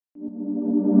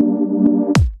The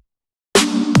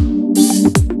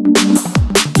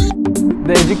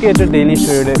Educated Daily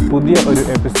ഷോയുടെ പുതിയ ഒരു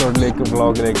എപ്പിസോഡിലേക്ക്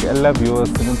വ്ളോഗിലേക്ക് എല്ലാ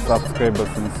വ്യൂവേഴ്സിനും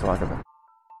സബ്സ്ക്രൈബേഴ്സിനും സ്വാഗതം.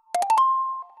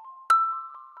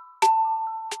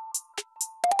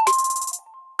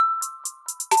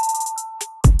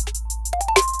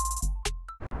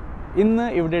 ഇന്ന്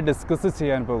ഇവിടെ ഡിസ്കസ്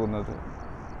ചെയ്യാൻ പോകുന്നത്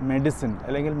മെഡിസിൻ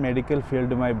അല്ലെങ്കിൽ മെഡിക്കൽ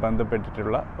ഫീൽഡുമായി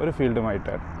ബന്ധപ്പെട്ടിട്ടുള്ള ഒരു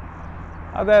ഫീൽഡുമായിട്ടാണ്.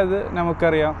 അതായത്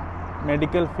നമുക്കറിയാം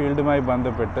മെഡിക്കൽ ഫീൽഡുമായി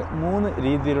ബന്ധപ്പെട്ട് 3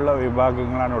 രീതിയിലുള്ള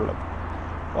വിഭാഗങ്ങളാണുള്ളത്.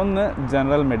 ഒന്ന്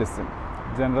ജനറൽ മെഡിസിൻ.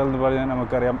 ജനറൽ എന്ന് പറഞ്ഞാൽ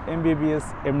നമുക്കറിയാം MBBS,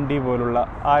 MD പോലുള്ള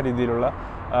ആ രീതിയിലുള്ള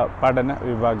പഠന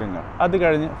വിഭാഗങ്ങൾ. അത്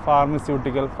കഴിഞ്ഞ്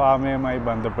ഫാർമസ്യൂട്ടിക്കൽ, ഫാർമയുമായി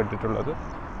ബന്ധപ്പെട്ടിട്ടുള്ളത്.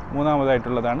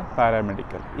 മൂന്നാമതായിട്ടുള്ളതാണ്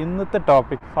പാരാമെഡിക്കൽ. ഇന്നത്തെ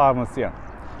ടോപ്പിക് ഫാർമസിയാണ്.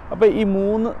 അപ്പോൾ ഈ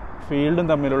 3 ഫീൽഡും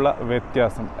തമ്മിലുള്ള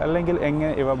വ്യത്യാസം അല്ലെങ്കിൽ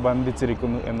എങ്ങനെ ഇവ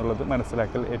ബന്ധിച്ചിരിക്കുന്നു എന്നുള്ളത്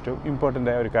മനസ്സിലാക്കൽ ഏറ്റവും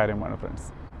ഇമ്പോർട്ടൻ്റ് ആയ ഒരു കാര്യമാണ് ഫ്രണ്ട്സ്.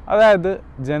 അതായത്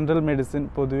ജനറൽ മെഡിസിൻ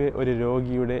പൊതുവെ ഒരു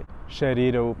രോഗിയുടെ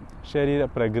ശരീരവും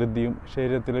ശരീരപ്രകൃതിയും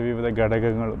ശരീരത്തിലെ വിവിധ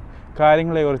ഘടകങ്ങളും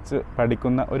കാര്യങ്ങളെക്കുറിച്ച്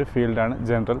പഠിക്കുന്ന ഒരു ഫീൽഡാണ്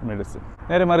ജനറൽ മെഡിസിൻ.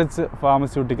 നേരെ മറിച്ച്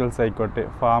ഫാർമസ്യൂട്ടിക്കൽസ് ആയിക്കോട്ടെ,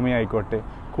 ഫാർമി ആയിക്കോട്ടെ,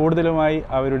 കൂടുതലുമായി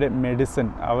അവരുടെ മെഡിസിൻ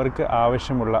അവർക്ക്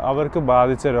ആവശ്യമുള്ള, അവർക്ക്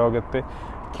ബാധിച്ച രോഗത്തെ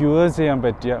ക്യൂർ ചെയ്യാൻ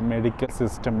പറ്റിയ മെഡിക്കൽ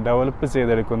സിസ്റ്റം ഡെവലപ്പ്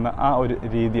ചെയ്തെടുക്കുന്ന ആ ഒരു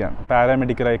രീതിയാണ്.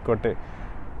 പാരാമെഡിക്കൽ ആയിക്കോട്ടെ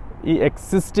ഈ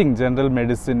എക്സിസ്റ്റിംഗ് ജനറൽ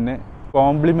മെഡിസിനെ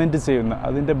കോംപ്ലിമെൻറ്റ് ചെയ്യുന്ന,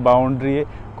 അതിൻ്റെ ബൗണ്ടറിയെ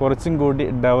കുറച്ചും കൂടി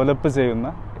ഡെവലപ്പ് ചെയ്യുന്ന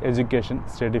എഡ്യൂക്കേഷൻ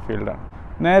സ്റ്റഡി ഫീൽഡാണ്.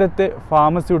 നേരത്തെ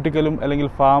ഫാർമസ്യൂട്ടിക്കലും അല്ലെങ്കിൽ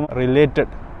ഫാർമ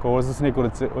റിലേറ്റഡ് കോഴ്സസിനെ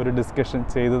കുറിച്ച് ഒരു ഡിസ്കഷൻ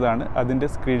ചെയ്തതാണ്, അതിൻ്റെ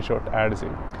സ്ക്രീൻഷോട്ട് ആഡ്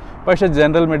ചെയ്യും. പക്ഷേ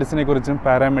ജനറൽ മെഡിസിനെ കുറിച്ചും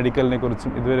പാരാമെഡിക്കലിനെ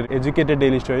കുറിച്ചും ഇതുവരെ എഡ്യൂക്കേറ്റഡ്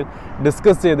ഡെയിലി ഷോയിൽ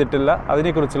ഡിസ്കസ് ചെയ്തിട്ടില്ല.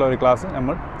 അതിനെക്കുറിച്ചുള്ള ഒരു ക്ലാസ്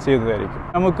നമ്മൾ ചെയ്തതായിരിക്കും.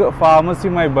 നമുക്ക്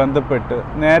ഫാർമസിയുമായി ബന്ധപ്പെട്ട്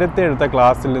നേരത്തെ എടുത്ത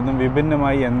ക്ലാസ്സിൽ നിന്നും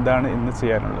വിഭിന്നമായി എന്താണ് ഇന്ന്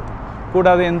ചെയ്യാനുള്ളത്,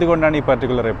 കൂടാതെ എന്തുകൊണ്ടാണ് ഈ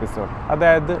പർട്ടിക്കുലർ എപ്പിസോഡ്,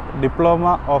 അതായത് ഡിപ്ലോമ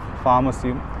ഓഫ്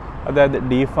ഫാർമസിയും അതായത്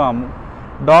D.Pharmഉം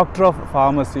ഡോക്ടർ ഓഫ്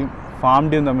ഫാർമസിയും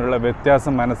Pharm.Dയും തമ്മിലുള്ള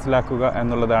വ്യത്യാസം മനസ്സിലാക്കുക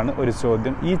എന്നുള്ളതാണ് ഒരു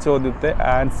ചോദ്യം. ഈ ചോദ്യത്തെ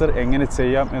ആൻസർ എങ്ങനെ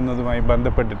ചെയ്യാം എന്നതുമായി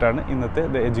ബന്ധപ്പെട്ടിട്ടാണ് ഇന്നത്തെ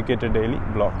ദ എഡ്യൂക്കേറ്റഡ് ഡെയിലി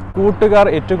ബ്ലോഗ്. കൂട്ടുകാർ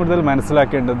ഏറ്റവും കൂടുതൽ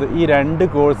മനസ്സിലാക്കേണ്ടത് ഈ 2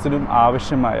 കോഴ്സിനും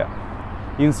ആവശ്യമായ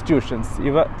ഇൻസ്റ്റിറ്റ്യൂഷൻസ്,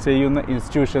 ഇവ ചെയ്യുന്ന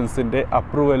ഇൻസ്റ്റിറ്റ്യൂഷൻസിൻ്റെ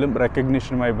അപ്രൂവലും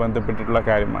റെക്കഗ്നിഷനുമായി ബന്ധപ്പെട്ടിട്ടുള്ള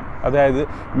കാര്യമാണ്. അതായത്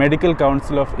medical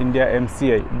council of India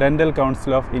MCI, dental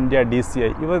council of India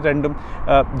DCI, ഇവ രണ്ടും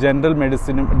ജനറൽ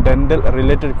മെഡിസിനും ഡെൻ്റൽ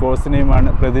റിലേറ്റഡ്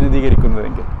കോഴ്സിനെയുമാണ്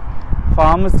പ്രതിനിധീകരിക്കുന്നതെങ്കിൽ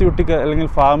ഫാർമസ്യൂട്ടിക്കൽ അല്ലെങ്കിൽ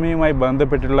ഫാർമയുമായി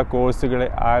ബന്ധപ്പെട്ടിട്ടുള്ള കോഴ്സുകളെ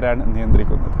ആരാണ്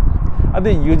നിയന്ത്രിക്കുന്നത്? അത്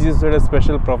UGCയുടെ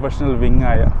സ്പെഷ്യൽ പ്രൊഫഷണൽ വിങ്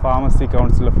ആയ ഫാർമസി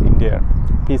കൗൺസിൽ ഓഫ് ഇന്ത്യയാണ്,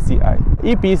 PCI.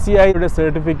 ഈ PCIയുടെ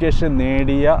സർട്ടിഫിക്കേഷൻ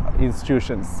നേടിയ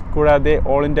ഇൻസ്റ്റിറ്റ്യൂഷൻസ് കൂടാതെ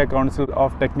all India council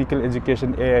of technical education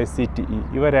AICTE,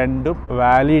 ഇവ രണ്ടും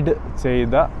വാലിഡ്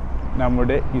ചെയ്ത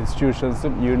നമ്മുടെ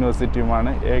ഇൻസ്റ്റിറ്റ്യൂഷൻസും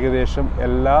യൂണിവേഴ്സിറ്റിയുമാണ് ഏകദേശം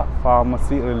എല്ലാ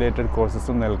ഫാർമസി റിലേറ്റഡ്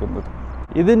കോഴ്സസും നൽകുന്നത്.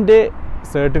 ഇതിൻ്റെ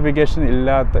സർട്ടിഫിക്കേഷൻ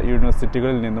ഇല്ലാത്ത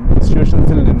യൂണിവേഴ്സിറ്റികളിൽ നിന്നും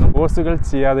ഇൻസ്റ്റിറ്റ്യൂഷൻസിൽ നിന്നും കോഴ്സുകൾ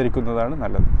ചെയ്യാതിരിക്കുന്നതാണ്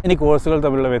നല്ലത്. ഇനി കോഴ്സുകൾ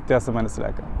തമ്മിലുള്ള വ്യത്യാസം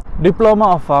മനസ്സിലാക്കാം. ഡിപ്ലോമ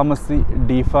ഓഫ് ഫാർമസി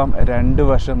D.Pharm 2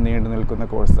 വർഷം നീണ്ടു നിൽക്കുന്ന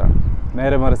കോഴ്സാണ്.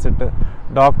 നേരെ മറിച്ചിട്ട്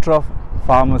ഡോക്ടർ ഓഫ്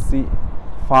ഫാർമസി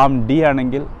Pharm.D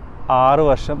ആണെങ്കിൽ 6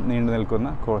 വർഷം നീണ്ടു നിൽക്കുന്ന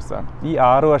കോഴ്സാണ്. ഈ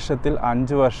 6 വർഷത്തിൽ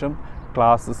 5 വർഷം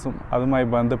ക്ലാസ്സസും അതുമായി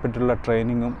ബന്ധപ്പെട്ടുള്ള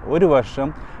ട്രെയിനിങ്ങും 1 വർഷം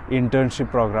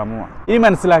ഇൻറ്റേൺഷിപ്പ് പ്രോഗ്രാമുമാണ്. ഇനി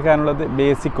മനസ്സിലാക്കാനുള്ളത്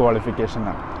ബേസിക്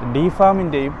ക്വാളിഫിക്കേഷനാണ്.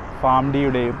 D.Pharmൻ്റെയും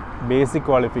Pharm.Dയുടെയും ബേസിക്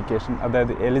ക്വാളിഫിക്കേഷൻ,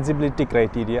 അതായത് എലിജിബിലിറ്റി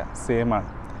ക്രൈറ്റീരിയ സെയിം ആണ്.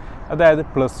 അതായത്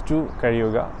 +2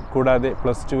 കഴിയുക, കൂടാതെ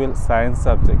 +2-ൽ science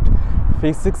subject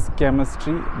physics,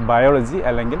 chemistry, biology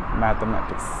അല്ലെങ്കിൽ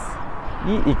മാത്തമാറ്റിക്സ്,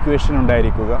 ഈ ഇക്വേഷൻ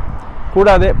ഉണ്ടായിരിക്കുക,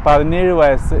 കൂടാതെ 17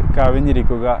 വയസ്സ്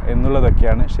കവിഞ്ഞിരിക്കുക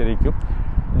എന്നുള്ളതൊക്കെയാണ് ശരിക്കും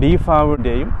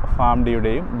D.Pharmൻ്റെയും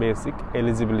Pharm.Dയുടെയും ബേസിക്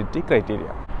എലിജിബിലിറ്റി ക്രൈറ്റീരിയ.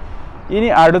 ഇനി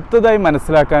അടുത്തതായി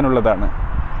മനസ്സിലാക്കാനുള്ളതാണ്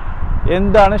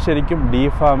എന്താണ് ശരിക്കും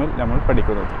D.Pharmൽ നമ്മൾ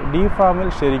പഠിക്കുന്നത്. D.Pharmൽ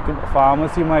ശരിക്കും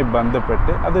ഫാർമസിയുമായി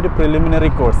ബന്ധപ്പെട്ട് അതൊരു പ്രിലിമിനറി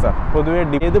കോഴ്സാണ്. പൊതുവേ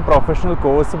ഏത് പ്രൊഫഷണൽ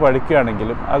കോഴ്സ്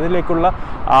പഠിക്കുകയാണെങ്കിലും അതിലേക്കുള്ള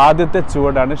ആദ്യത്തെ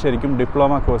ചുവടാണ് ശരിക്കും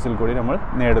ഡിപ്ലോമ കോഴ്സിൽ കൂടി നമ്മൾ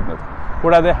നേടുന്നത്.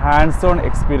 കൂടാതെ ഹാൻഡ്സ് ഓൺ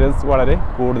എക്സ്പീരിയൻസ് വളരെ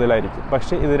കൂടുതലായിരിക്കും.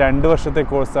 പക്ഷേ ഇത് 2 വർഷത്തെ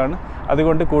കോഴ്സാണ്.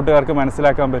 അതുകൊണ്ട് കൂട്ടുകാർക്ക്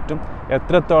മനസ്സിലാക്കാൻ പറ്റും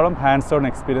എത്രത്തോളം ഹാൻഡ്സ് ഓൺ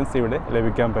എക്സ്പീരിയൻസ് ഇവിടെ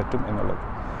ലഭിക്കാൻ പറ്റും എന്നുള്ളത്.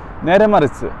 നേരെ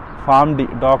മറിച്ച് Pharm.D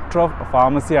ഡോക്ടർ ഓഫ്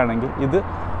ഫാർമസി ആണെങ്കിൽ ഇത്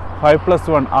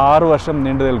 5+1 6 വർഷം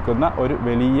നീണ്ടു നിൽക്കുന്ന ഒരു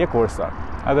വലിയ കോഴ്സാണ്.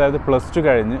 അതായത് +2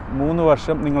 കഴിഞ്ഞ് 3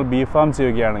 വർഷം നിങ്ങൾ B.Pharm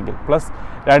ചെയ്യുകയാണെങ്കിൽ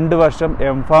 +2 വർഷം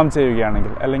M.Pharm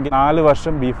ചെയ്യുകയാണെങ്കിൽ, അല്ലെങ്കിൽ 4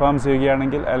 വർഷം B.Pharm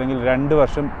ചെയ്യുകയാണെങ്കിൽ, അല്ലെങ്കിൽ 2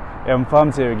 വർഷം M.Pharm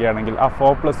ചെയ്യുകയാണെങ്കിൽ ആ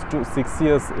 4+2 6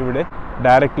 years ഇവിടെ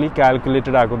ഡയറക്റ്റ്ലി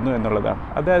കാൽക്കുലേറ്റഡ് ആകുന്നു എന്നുള്ളതാണ്.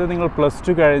 അതായത് നിങ്ങൾ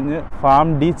 +2 കഴിഞ്ഞ്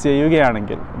Pharm.D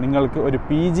ചെയ്യുകയാണെങ്കിൽ നിങ്ങൾക്ക് ഒരു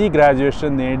PG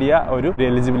ഗ്രാജുവേഷൻ നേടിയ ഒരു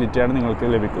എലിജിബിലിറ്റിയാണ് നിങ്ങൾക്ക്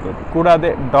ലഭിക്കുന്നത്.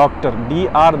 കൂടാതെ ഡോക്ടർ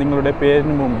DR നിങ്ങളുടെ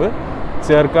പേരിന് മുമ്പ്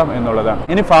ചേർക്കാം എന്നുള്ളതാണ്.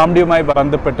 ഇനി Pharm.Dയുമായി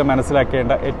ബന്ധപ്പെട്ട്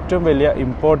മനസ്സിലാക്കേണ്ട ഏറ്റവും വലിയ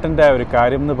ഇമ്പോർട്ടൻ്റ് ആയ ഒരു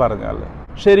കാര്യം എന്ന് പറഞ്ഞാൽ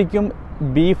ശരിക്കും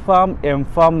B.Pharm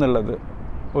M.Pharm എന്നുള്ളത്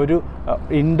ഒരു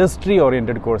ഇൻഡസ്ട്രി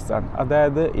ഓറിയൻറ്റഡ് കോഴ്സാണ്.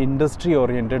 അതായത് ഇൻഡസ്ട്രി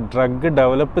ഓറിയൻറ്റഡ് ഡ്രഗ്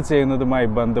ഡെവലപ്പ് ചെയ്യുന്നതുമായി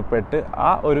ബന്ധപ്പെട്ട്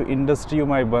ആ ഒരു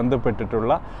ഇൻഡസ്ട്രിയുമായി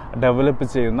ബന്ധപ്പെട്ടിട്ടുള്ള ഡെവലപ്പ്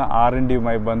ചെയ്യുന്ന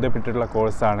R&Dയുമായി ബന്ധപ്പെട്ടിട്ടുള്ള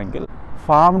കോഴ്സാണെങ്കിൽ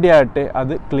Pharm.D ആകട്ടെ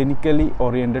അത് ക്ലിനിക്കലി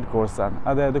ഓറിയൻറ്റഡ് കോഴ്സാണ്.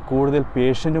 അതായത് കൂടുതൽ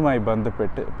പേഷ്യൻറ്റുമായി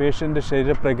ബന്ധപ്പെട്ട് പേഷ്യൻ്റെ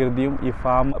ശരീരപ്രകൃതിയും ഈ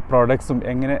ഫാം പ്രോഡക്ട്സും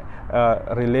എങ്ങനെ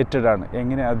റിലേറ്റഡ് ആണ്,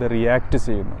 എങ്ങനെ അത് റിയാക്ട്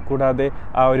ചെയ്യുന്നു, കൂടാതെ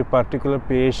ആ ഒരു പർട്ടിക്കുലർ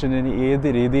പേഷ്യൻറ്റിന് ഏത്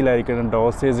രീതിയിലായിരിക്കണം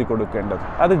ഡോസേജ് കൊടുക്കേണ്ടത്,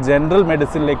 അത് ജനറൽ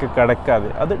മെഡിസിനിലേക്ക് കടക്കാതെ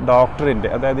അത്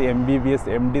ഡോക്ടറിൻ്റെ അതായത് MBBS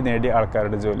MD നേടിയ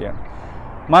ആൾക്കാരുടെ ജോലിയാണ്.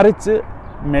 മറിച്ച്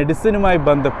മെഡിസിനുമായി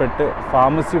ബന്ധപ്പെട്ട്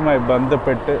ഫാർമസിയുമായി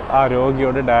ബന്ധപ്പെട്ട് ആ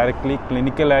രോഗിയോട് ഡയറക്റ്റ്ലി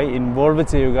ക്ലിനിക്കലായി ഇൻവോൾവ്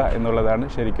ചെയ്യുക എന്നുള്ളതാണ്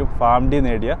ശരിക്കും Pharm.D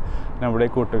നേടിയ നമ്മുടെ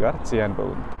കൂട്ടുകാർ ചെയ്യാൻ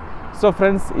പോകുന്നത്. സോ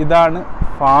ഫ്രണ്ട്സ്, ഇതാണ്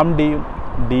Pharm.Dയും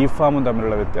D.Pharmഉം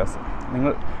തമ്മിലുള്ള വ്യത്യാസം.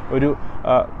 നിങ്ങൾ ഒരു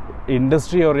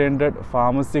ഇൻഡസ്ട്രി ഓറിയൻറ്റഡ്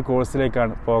ഫാർമസി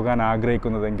കോഴ്സിലേക്കാണ് പോകാൻ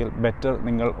ആഗ്രഹിക്കുന്നതെങ്കിൽ ബെറ്റർ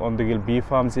നിങ്ങൾ ഒന്നുകിൽ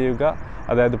B.Pharm ചെയ്യുക,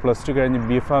 അതായത് +2 കഴിഞ്ഞ്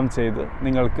B.Pharm ചെയ്ത്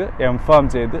നിങ്ങൾക്ക് M.Pharm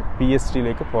ചെയ്ത്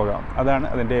PhDയിലേക്ക് പോകാം. അതാണ്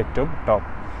അതിൻ്റെ ഏറ്റവും ടോപ്പ്.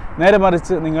 നേരെ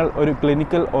മറിച്ച് നിങ്ങൾ ഒരു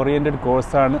ക്ലിനിക്കൽ ഓറിയൻറ്റഡ്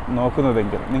കോഴ്സാണ്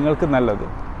നോക്കുന്നതെങ്കിൽ നിങ്ങൾക്ക് നല്ലത്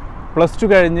 +2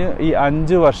 കഴിഞ്ഞ് ഈ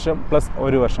 5 വർഷം +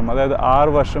 1 വർഷം അതായത്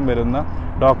 6 വർഷം വരുന്ന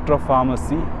ഡോക്ടർ ഓഫ്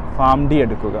ഫാർമസി Pharm.D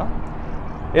എടുക്കുക.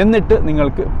 എന്നിട്ട്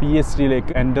നിങ്ങൾക്ക്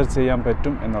PhDയിലേക്ക് എൻ്റർ ചെയ്യാൻ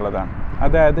പറ്റും എന്നുള്ളതാണ്.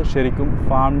 അതായത് ശരിക്കും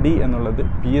Pharm.D എന്നുള്ളത്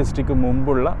PhDക്ക്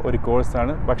മുമ്പുള്ള ഒരു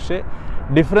കോഴ്സാണ്. പക്ഷേ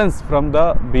difference from the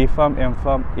B.Pharm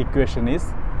M.Pharm equation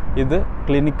is ഇത്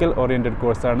ക്ലിനിക്കൽ ഓറിയൻറ്റഡ്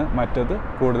കോഴ്സാണ്, മറ്റത്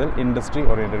കൂടുതൽ ഇൻഡസ്ട്രി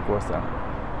ഓറിയൻറ്റഡ് കോഴ്സാണ്.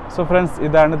 സോ ഫ്രണ്ട്സ്,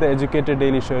 ഇതാണ് ദ എഡ്യൂക്കേറ്റഡ്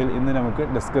ഡെയിലി ഷോയിൽ ഇന്ന് നമുക്ക്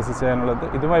ഡിസ്കസ് ചെയ്യാനുള്ളത്.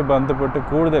 ഇതുമായി ബന്ധപ്പെട്ട്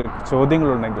കൂടുതൽ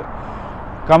ചോദ്യങ്ങളുണ്ടെങ്കിൽ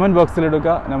കമൻറ്റ് ബോക്സിലിടുക.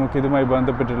 നമുക്കിതുമായി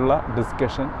ബന്ധപ്പെട്ടിട്ടുള്ള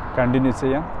ഡിസ്കഷൻ കണ്ടിന്യൂ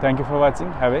ചെയ്യാം. Thank you for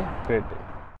watching. Have A great day.